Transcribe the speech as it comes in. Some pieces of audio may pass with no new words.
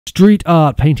Street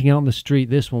art, painting out on the street.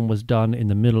 This one was done in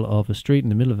the middle of a street, in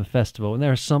the middle of a festival, and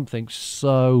there is something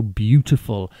so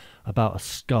beautiful about a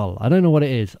skull. I don't know what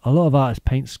it is. A lot of artists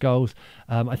paint skulls.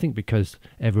 I think because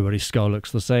everybody's skull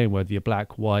looks the same, whether you're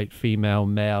black, white, female,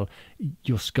 male,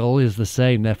 your skull is the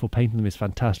same. Therefore, painting them is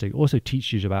fantastic. It also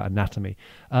teaches you about anatomy.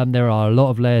 There are a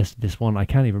lot of layers to this one. I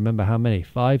can't even remember how many.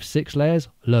 5, 6 layers?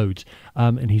 Loads.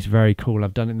 And he's very cool.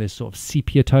 I've done it in this sort of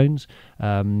sepia tones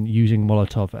using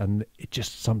Molotov, and it's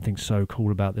just something so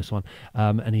cool about this one.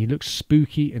 And he looks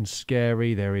spooky and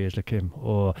scary. There he is. Look at him.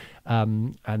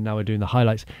 And now we're doing the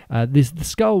highlights. The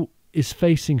skull is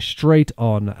facing straight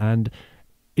on, and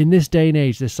in this day and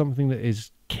age, there's something that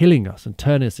is killing us and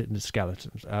turning us into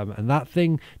skeletons. And that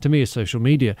thing, to me, is social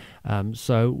media.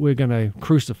 So we're going to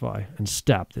crucify and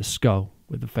stab this skull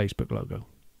with the Facebook logo.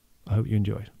 I hope you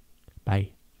enjoyed.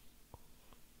 Bye.